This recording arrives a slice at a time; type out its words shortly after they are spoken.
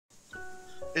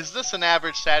Is this an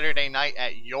average Saturday night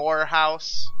at your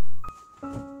house?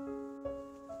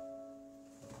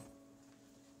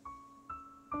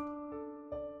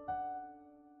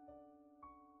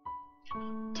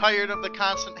 Tired of the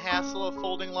constant hassle of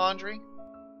folding laundry?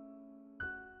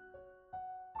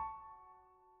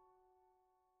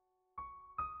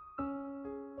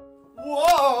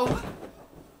 Whoa!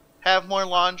 Have more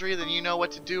laundry than you know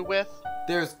what to do with?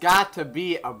 There's got to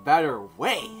be a better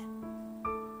way.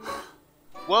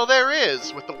 Well, there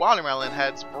is, with the Watermelon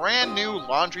Head's brand new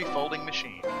laundry folding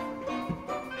machine.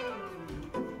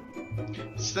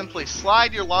 Simply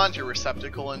slide your laundry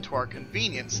receptacle into our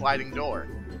convenient sliding door.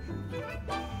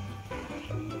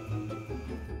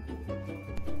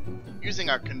 Using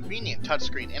our convenient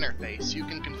touchscreen interface, you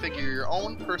can configure your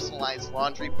own personalized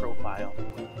laundry profile.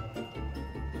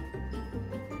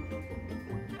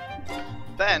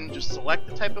 Then, just select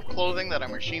the type of clothing that our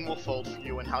machine will fold for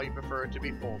you and how you prefer it to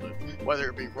be folded, whether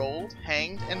it be rolled,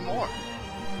 hanged, and more.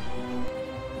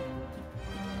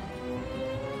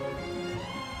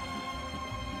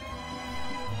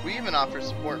 We even offer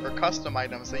support for custom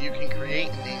items that you can create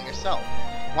and name yourself.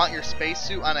 Want your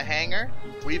spacesuit on a hanger?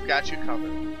 We've got you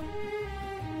covered.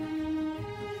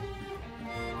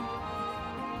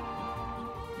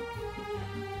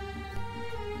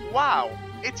 Wow,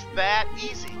 it's that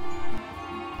easy!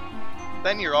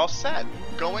 Then you're all set.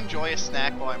 Go enjoy a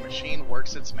snack while our machine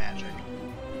works its magic.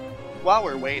 While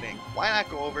we're waiting, why not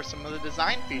go over some of the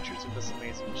design features of this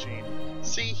amazing machine?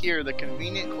 See here the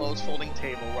convenient clothes folding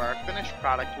table where our finished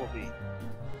product will be.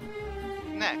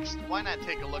 Next, why not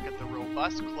take a look at the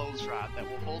robust clothes rod that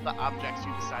will hold the objects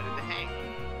you decided to hang?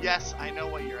 Yes, I know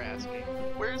what you're asking.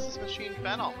 Where has this machine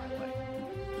been all my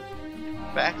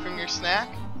life? Back from your snack?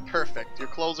 Perfect, your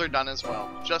clothes are done as well,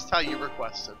 just how you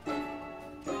requested.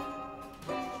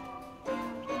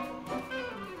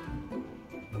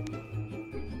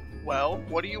 Well,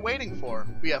 what are you waiting for?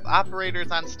 We have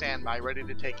operators on standby ready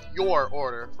to take your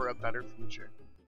order for a better future.